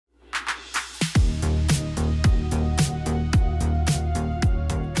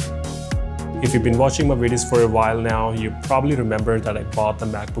If you've been watching my videos for a while now, you probably remember that I bought the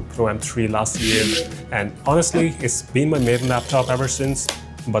MacBook Pro M3 last year, and honestly, it's been my main laptop ever since.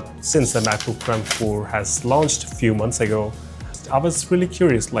 But since the MacBook Pro M4 has launched a few months ago, I was really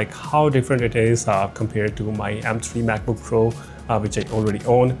curious like how different it is compared to my M3 MacBook Pro, which I already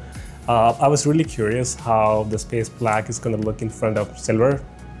own. I was really curious how the space black is going to look in front of silver.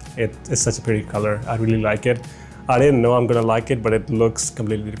 It is such a pretty color. I really like it. I didn't know I'm gonna like it, but it looks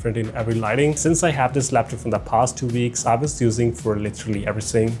completely different in every lighting. Since I have this laptop from the past 2 weeks, I was using for literally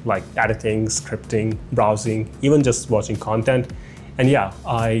everything, like editing, scripting, browsing, even just watching content. And yeah,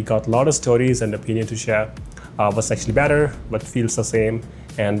 I got a lot of stories and opinion to share. What's actually better, what feels the same,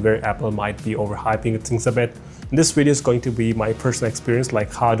 and where Apple might be overhyping things a bit. This video is going to be my personal experience,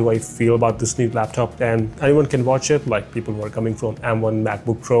 like how do I feel about this new laptop, and anyone can watch it, like people who are coming from M1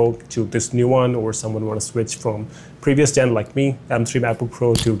 MacBook Pro to this new one, or someone want to switch from previous gen like me, M3 MacBook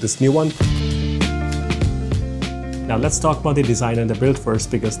Pro to this new one. Now let's talk about the design and the build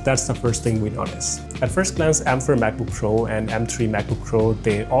first, because that's the first thing we notice. At first glance, M4 MacBook Pro and M3 MacBook Pro,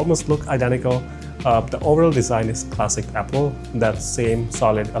 they almost look identical. The overall design is classic Apple, that same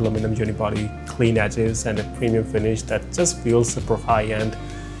solid aluminum unibody, clean edges, and a premium finish that just feels super high-end.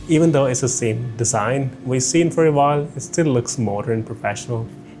 Even though it's the same design we've seen for a while, it still looks modern and professional.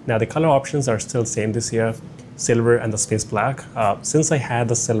 Now the color options are still same this year, silver and the space black. Since I had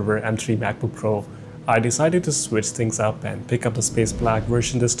the silver M3 MacBook Pro, I decided to switch things up and pick up the space black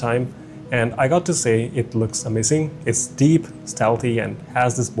version this time. And I got to say, it looks amazing. It's deep, stealthy, and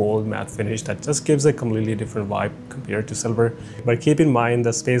has this bold matte finish that just gives a completely different vibe compared to silver. But keep in mind,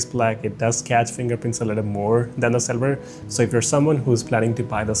 the space black, it does catch fingerprints a little more than the silver. So if you're someone who's planning to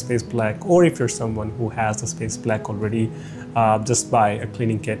buy the space black, or if you're someone who has the space black already, just buy a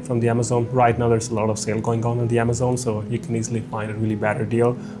cleaning kit from the Amazon. Right now, there's a lot of sale going on the Amazon, so you can easily find a really better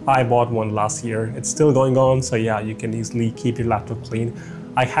deal. I bought one last year. It's still going on, so yeah, you can easily keep your laptop clean.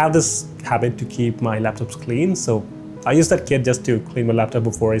 I have this habit to keep my laptops clean, so I use that kit just to clean my laptop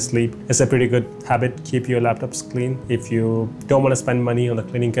before I sleep. It's a pretty good habit, keep your laptops clean. If you don't want to spend money on the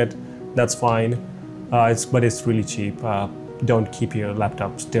cleaning kit, that's fine, but it's really cheap. Don't keep your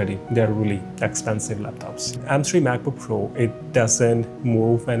laptops dirty. They're really expensive laptops. M3 MacBook Pro, it doesn't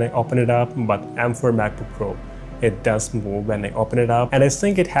move when I open it up, but M4 MacBook Pro, it does move when I open it up. And I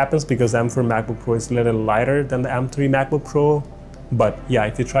think it happens because M4 MacBook Pro is a little lighter than the M3 MacBook Pro. But yeah,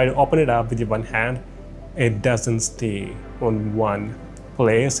 if you try to open it up with your one hand, it doesn't stay on one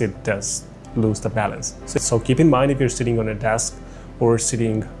place, it does lose the balance. So keep in mind, if you're sitting on a desk or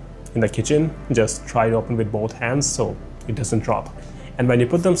sitting in the kitchen, just try to open with both hands so it doesn't drop. And when you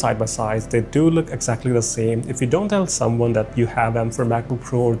put them side by side, they do look exactly the same. If you don't tell someone that you have M4 MacBook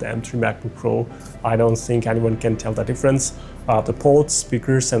Pro or the M3 MacBook Pro, I don't think anyone can tell the difference. The ports,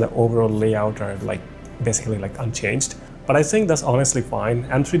 speakers, and the overall layout are basically unchanged. But I think that's honestly fine.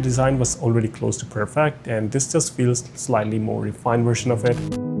 M3 design was already close to perfect, and this just feels slightly more refined version of it.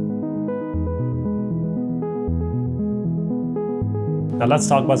 Now let's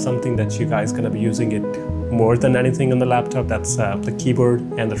talk about something that you guys are gonna be using it more than anything on the laptop. That's the keyboard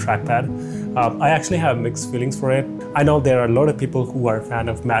and the trackpad. I actually have mixed feelings for it. I know there are a lot of people who are a fan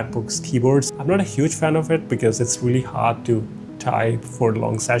of MacBook's keyboards. I'm not a huge fan of it because it's really hard to type for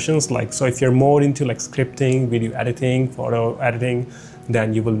long sessions. So if you're more into scripting, video editing, photo editing,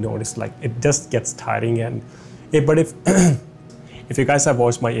 then you will notice it just gets tiring. But if you guys have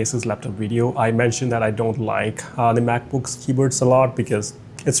watched my Asus laptop video, I mentioned that I don't like the MacBook's keyboards a lot because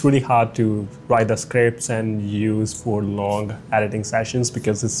it's really hard to write the scripts and use for long editing sessions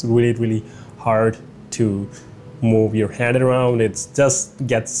because it's really hard to move your hand around. It just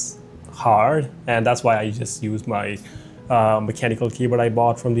gets hard, and that's why I just use my mechanical keyboard I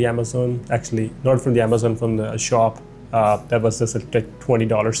bought from the Amazon. Actually, not from the Amazon, from the shop. That was just a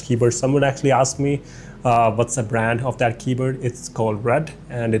 $20 keyboard. Someone actually asked me what's the brand of that keyboard. It's called Red,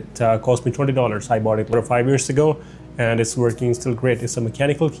 and it cost me $20. I bought it about 5 years ago, and it's working still great. It's a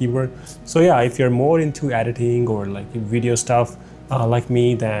mechanical keyboard. So yeah, if you're more into editing or video stuff like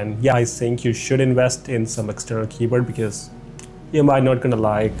me, then yeah, I think you should invest in some external keyboard because you might not gonna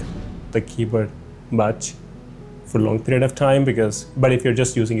like the keyboard much for a long period of time. But if you're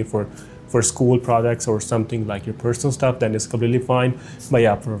just using it for school projects or something like your personal stuff, then it's completely fine. But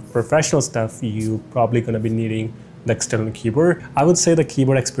yeah, for professional stuff, you're probably gonna be needing the external keyboard. I would say the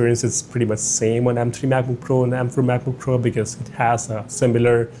keyboard experience is pretty much same on M3 MacBook Pro and M4 MacBook Pro because it has a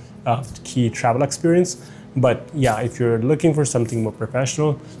similar key travel experience. But yeah, if you're looking for something more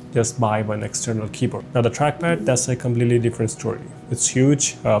professional, just buy one external keyboard. Now the trackpad, that's a completely different story. It's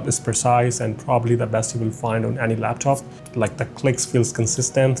huge, it's precise, and probably the best you will find on any laptop. Like the clicks feels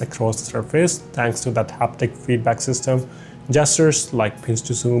consistent across the surface thanks to that haptic feedback system. Gestures like pinch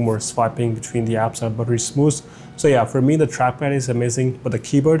to zoom or swiping between the apps are buttery smooth. So yeah, for me the trackpad is amazing, but the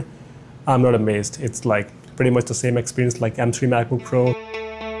keyboard, I'm not amazed. It's like pretty much the same experience like M3 MacBook Pro.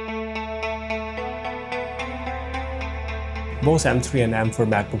 Both M3 and M4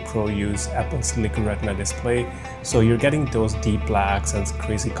 MacBook Pro use Apple's Liquid Retina display, so you're getting those deep blacks and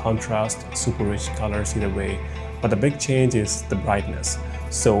crazy contrast, super rich colors either way. But the big change is the brightness.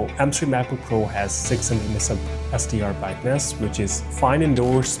 So M3 MacBook Pro has 600 nits of SDR brightness, which is fine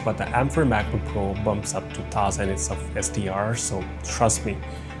indoors, but the M4 MacBook Pro bumps up to 1000 nits of SDR, so trust me,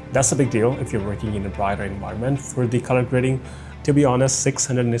 that's a big deal if you're working in a brighter environment. For the color grading, to be honest,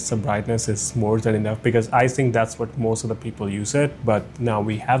 600 nits of brightness is more than enough because I think that's what most of the people use it. But now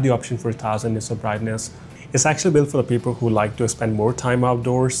we have the option for 1000 nits of brightness. It's actually built for the people who like to spend more time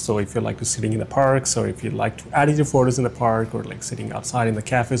outdoors. So if you like to sitting in the parks, or if you like to edit your photos in the park, or like sitting outside in the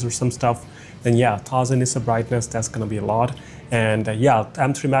cafes or some stuff, then yeah, 1000 nits of brightness, that's gonna be a lot. And yeah,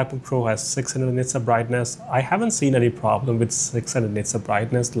 M3 MacBook Pro has 600 nits of brightness. I haven't seen any problem with 600 nits of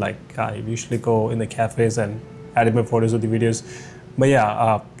brightness. Like I usually go in the cafes and edit my photos or the videos. But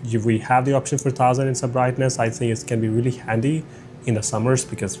yeah, we have the option for 1000 nits of brightness. I think it can be really handy in the summers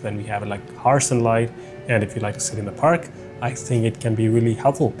because when we have like harsh sunlight, and if you like to sit in the park, I think it can be really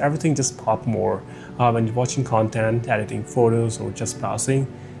helpful. Everything just pop more when you're watching content, editing photos, or just browsing.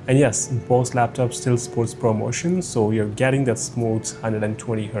 And yes, both laptops still supports ProMotion, so you're getting that smooth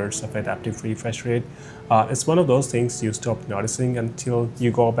 120 Hz of adaptive refresh rate. It's one of those things you stop noticing until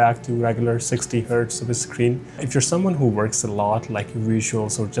you go back to regular 60 Hz of a screen. If you're someone who works a lot, like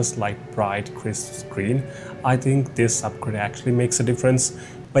visuals or just like bright, crisp screen, I think this upgrade actually makes a difference.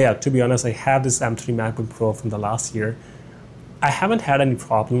 But yeah, to be honest, I have this M3 MacBook Pro from the last year. I haven't had any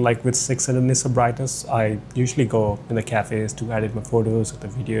problem like with 600 nits of brightness. I usually go in the cafes to edit my photos or the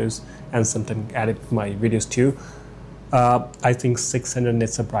videos, and sometimes edit my videos too. I think 600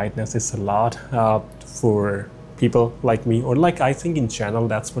 nits of brightness is a lot for people like me, or like I think in general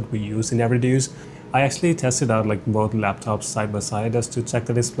that's what we use in everyday use. I actually tested out like both laptops side by side just to check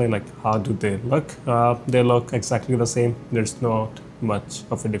the display, like how do they look. They look exactly the same. There's not much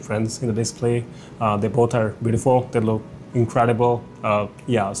of a difference in the display. They both are beautiful. They look incredible.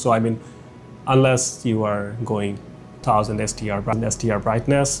 Yeah, so I mean, unless you are going 1000 SDR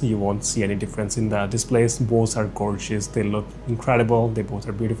brightness, you won't see any difference in the displays. Both are gorgeous. They look incredible. They both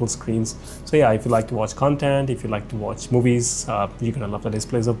are beautiful screens. So yeah, if you like to watch content, if you like to watch movies, you're gonna love the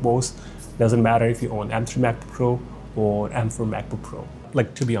displays of both. Doesn't matter if you own M3 MacBook Pro or M4 MacBook Pro.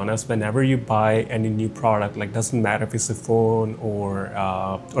 Like, to be honest, whenever you buy any new product, like doesn't matter if it's a phone or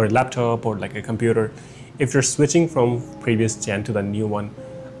a laptop or like a computer, if you're switching from previous gen to the new one,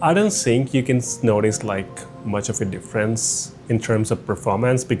 I don't think you can notice like much of a difference in terms of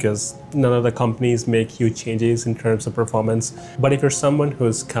performance because none of the companies make huge changes in terms of performance. But if you're someone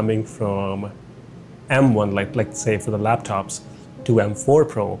who's coming from M1, like say for the laptops, to M4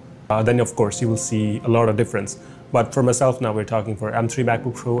 Pro, then of course you will see a lot of difference. But for myself now, we're talking for M3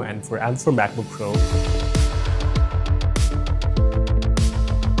 MacBook Pro and for M4 MacBook Pro.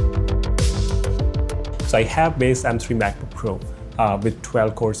 So I have base M3 MacBook Pro with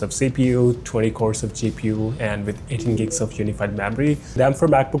 12 cores of CPU, 20 cores of GPU, and with 18 gigs of unified memory. The M4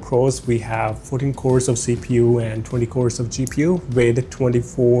 MacBook Pros, we have 14 cores of CPU and 20 cores of GPU with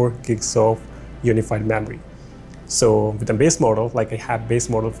 24 gigs of unified memory. So with the base model, like I have base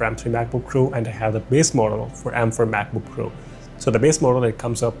model for M3 MacBook Pro and I have the base model for M4 MacBook Pro. So the base model, it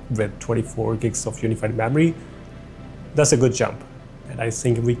comes up with 24 gigs of unified memory. That's a good jump. And I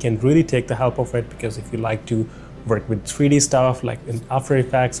think we can really take the help of it because if you like to work with 3D stuff like in After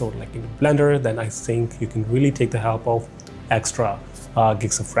Effects or like in Blender, then I think you can really take the help of extra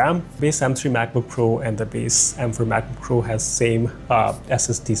gigs of RAM. Base M3 MacBook Pro and the base M4 MacBook Pro has same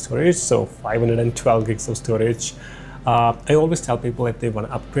SSD storage, so 512 gigs of storage. I always tell people if they want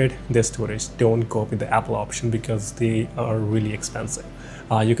to upgrade their storage, don't go with the Apple option because they are really expensive.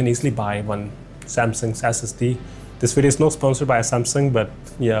 You can easily buy one Samsung's SSD. This video is not sponsored by Samsung, but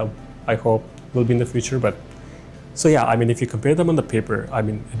yeah, I hope will be in the future. But so yeah, I mean, if you compare them on the paper, I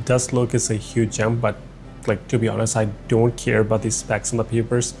mean, it does look as a huge jump, but like, to be honest, I don't care about the specs on the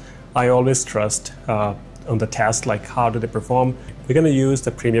papers. I always trust on the test, like how do they perform. We're gonna use the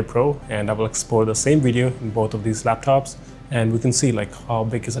Premiere Pro and I will export the same video in both of these laptops and we can see like how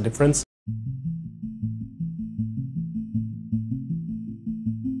big is the difference.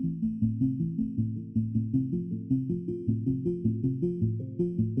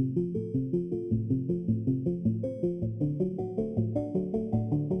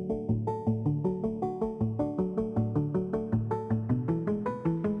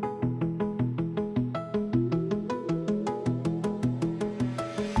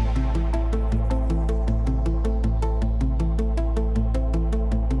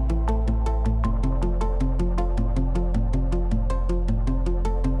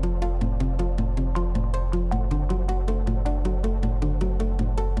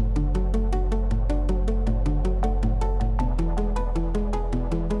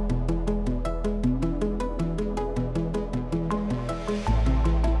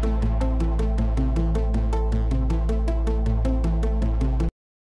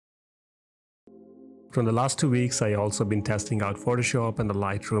 From the last 2 weeks, I also been testing out Photoshop and the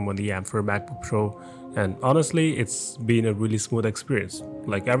Lightroom on the M4 MacBook Pro, and honestly, it's been a really smooth experience.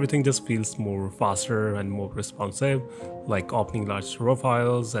 Like everything just feels more faster and more responsive, like opening large raw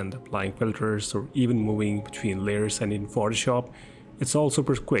files and applying filters or even moving between layers, and in Photoshop, it's all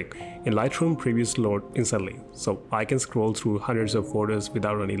super quick. In Lightroom, previews load instantly, so I can scroll through hundreds of photos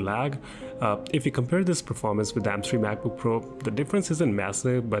without any lag. If you compare this performance with the M3 MacBook Pro, the difference isn't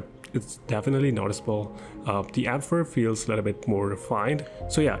massive, but it's definitely noticeable. The M4 feels a little bit more refined.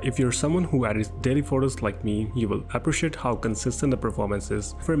 So yeah, if you're someone who edits daily photos like me, you will appreciate how consistent the performance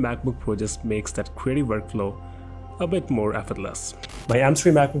is. For MacBook Pro just makes that creative workflow a bit more effortless. My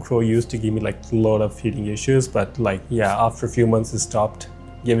M3 MacBook Pro used to give me like a lot of heating issues, but like yeah, after a few months it stopped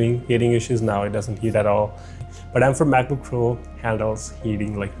giving heating issues. Now it doesn't heat at all. But M4 MacBook Pro handles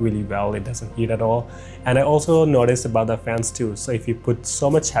heating like really well. It doesn't heat at all. And I also noticed about the fans too. So if you put so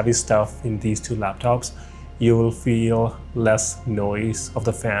much heavy stuff in these two laptops, you will feel less noise of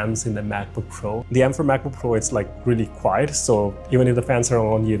the fans in the MacBook Pro. The M4 MacBook Pro, it's like really quiet. So even if the fans are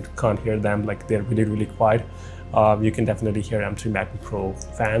on, you can't hear them. Like they're really, really quiet. You can definitely hear M3 MacBook Pro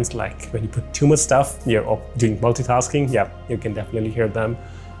fans. Like when you put too much stuff, you're doing multitasking, yeah, you can definitely hear them.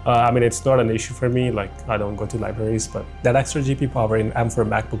 I mean, it's not an issue for me, like I don't go to libraries, but that extra GPU power in M4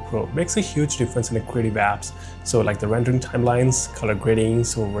 MacBook Pro makes a huge difference in the creative apps. So like the rendering timelines, color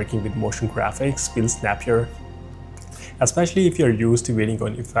gradings, or working with motion graphics feels snappier. Especially if you're used to waiting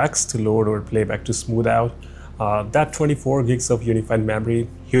on effects to load or playback to smooth out. That 24 gigs of unified memory,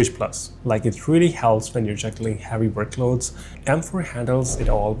 huge plus. Like it really helps when you're juggling heavy workloads. M4 handles it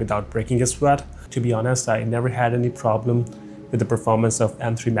all without breaking a sweat. To be honest, I never had any problem with the performance of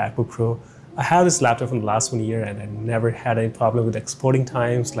M3 MacBook Pro. I have this laptop from the last 1 year and I never had any problem with exporting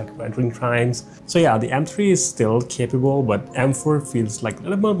times, like rendering times. So yeah, the M3 is still capable, but M4 feels like a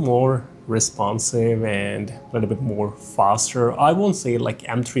little bit more responsive and a little bit more faster. I won't say like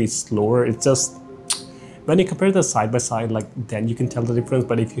M3 is slower, it's just when you compare the side by side, like then you can tell the difference.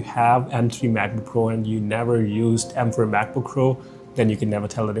 But if you have M3 MacBook Pro and you never used M4 MacBook Pro, then you can never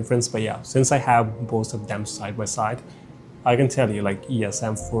tell the difference. But yeah, since I have both of them side by side, I can tell you like yes,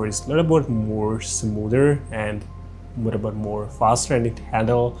 M4 is a little bit more smoother and a little bit more faster, and it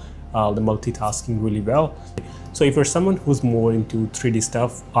handles the multitasking really well. So if you're someone who's more into 3D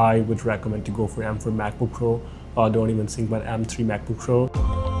stuff, I would recommend to go for M4 MacBook Pro. Don't even think about M3 MacBook Pro.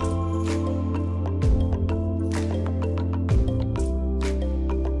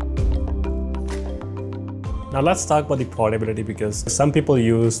 Now let's talk about the portability, because some people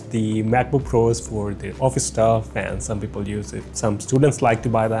use the MacBook Pros for the office stuff and some people use it. Some students like to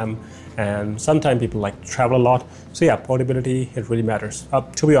buy them and sometimes people like to travel a lot. So yeah, portability, it really matters.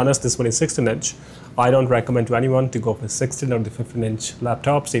 To be honest, this one is 16-inch. I don't recommend to anyone to go for 16 or the 15-inch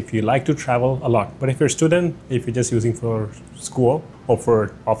laptops if you like to travel a lot. But if you're a student, if you're just using for school or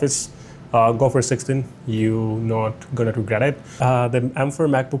for office, go for 16, you're not gonna regret it. The M4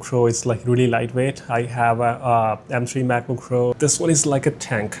 MacBook Pro is like really lightweight. I have a M3 MacBook Pro. This one is like a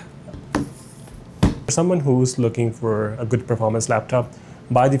tank. For someone who's looking for a good performance laptop,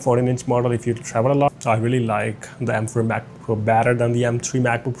 buy the 14-inch model if you travel a lot. I really like the M4 MacBook Pro better than the M3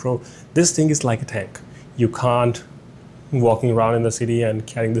 MacBook Pro. This thing is like a tank. You can't walking around in the city and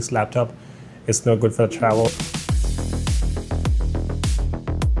carrying this laptop. It's not good for travel.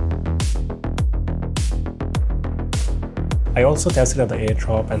 I also tested out the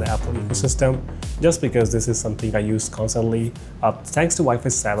AirDrop and the Apple ecosystem just because this is something I use constantly. Thanks to Wi-Fi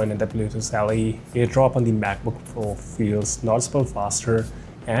 7 and Bluetooth LE, AirDrop on the MacBook Pro feels noticeably faster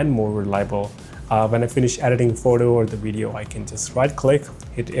and more reliable. When I finish editing a photo or the video, I can just right-click,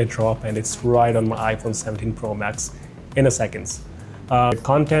 hit AirDrop, and it's right on my iPhone 17 Pro Max in a second.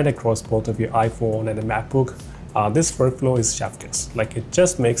 Content across both of your iPhone and the MacBook. This workflow is chef's kiss. Like it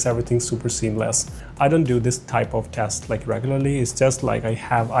just makes everything super seamless. I don't do this type of test like regularly. It's just like I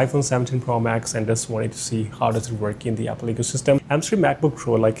have iPhone 17 Pro Max and just wanted to see how does it work in the Apple ecosystem. M3 MacBook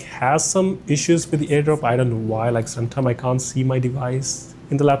Pro like has some issues with the AirDrop. I don't know why. Like sometimes I can't see my device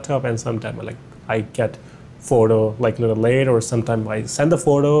in the laptop, and sometimes I get photo like a little late, or sometimes I send the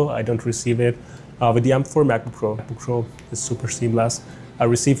photo, I don't receive it. With the M4 MacBook Pro is super seamless. I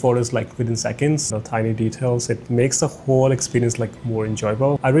receive photos like within seconds, tiny details. It makes the whole experience like more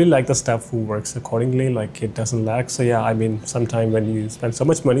enjoyable. I really like the stuff who works accordingly, like it doesn't lag. So yeah, I mean, sometimes when you spend so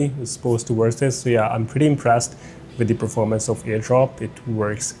much money, it's supposed to work this. So yeah, I'm pretty impressed with the performance of AirDrop. It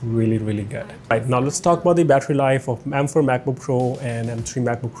works really, really good. Right, now let's talk about the battery life of M4 MacBook Pro and M3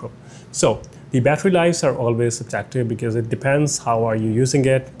 MacBook Pro. So the battery lives are always subjective because it depends how are you using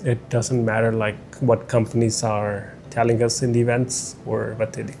it. It doesn't matter like what companies are telling us in the events or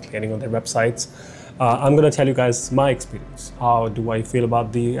what they're declaring on their websites. I'm gonna tell you guys my experience. How do I feel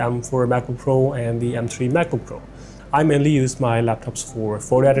about the M4 MacBook Pro and the M3 MacBook Pro? I mainly use my laptops for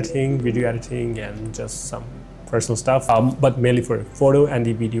photo editing, video editing, and just some personal stuff, but mainly for photo and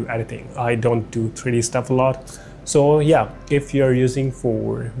the video editing. I don't do 3D stuff a lot. So yeah, if you're using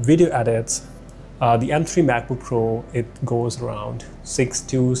for video edits, the M3 MacBook Pro, it goes around 6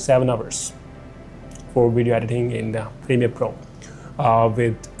 to 7 hours for video editing in Premiere Pro.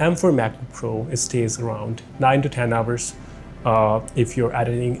 With M4 MacBook Pro, it stays around 9 to 10 hours if you're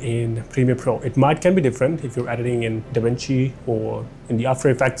editing in Premiere Pro. It can be different if you're editing in DaVinci or in the After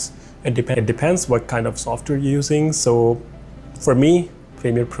Effects. It depends what kind of software you're using. So for me,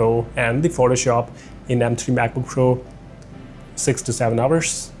 Premiere Pro and the Photoshop in M3 MacBook Pro, 6 to 7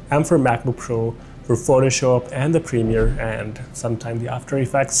 hours. M4 MacBook Pro for Photoshop and the Premiere and sometimes the After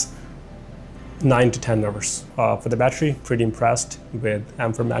Effects, 9 to 10 hours. For the battery, pretty impressed with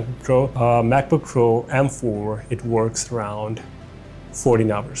M4 MacBook Pro. MacBook Pro M4, it works around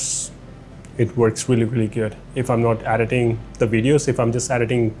 14 hours. It works really, really good. If I'm not editing the videos, if I'm just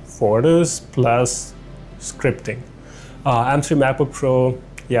editing photos plus scripting. M3 MacBook Pro,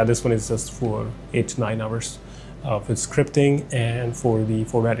 yeah, this one is just for 8 to 9 hours. For scripting and for the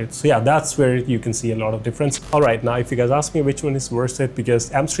edits. So yeah, that's where you can see a lot of difference. All right, now if you guys ask me which one is worth it,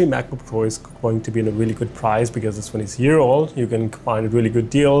 because M3 MacBook Pro is going to be in a really good price because this one is a year old. You can find really good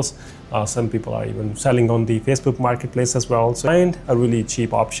deals. Some people are even selling on the Facebook Marketplace as well. So find a really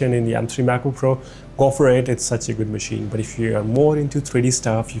cheap option in the M3 MacBook Pro. Go for it. It's such a good machine. But if you are more into 3D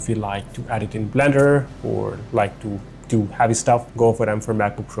stuff, if you like to edit in Blender or like to do heavy stuff, go for M4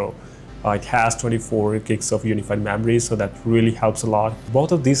 MacBook Pro. It has 24 gigs of unified memory, so that really helps a lot.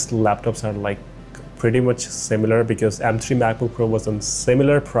 Both of these laptops are like pretty much similar because M3 MacBook Pro was on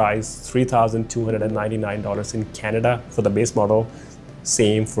similar price, $3,299 in Canada for the base model.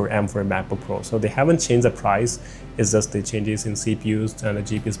 Same for M4 MacBook Pro. So they haven't changed the price. It's just the changes in CPUs and the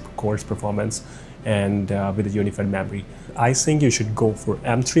GPU's cores performance and with the unified memory. I think you should go for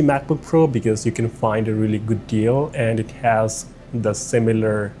M3 MacBook Pro because you can find a really good deal and it has the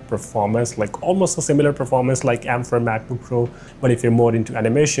similar performance, like almost a similar performance like M4 MacBook Pro. But if you're more into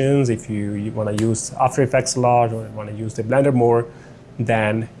animations, if you want to use After Effects a lot or want to use the Blender more,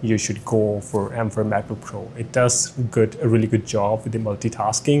 then you should go for M4 MacBook Pro. It does a really good job with the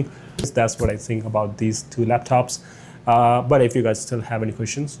multitasking. That's what I think about these two laptops. But if you guys still have any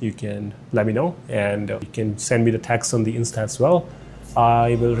questions, you can let me know, and you can send me the text on the Insta as well.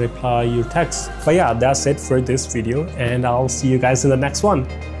 I will reply your text. But yeah, that's it for this video, and I'll see you guys in the next one.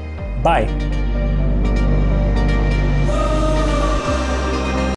 Bye.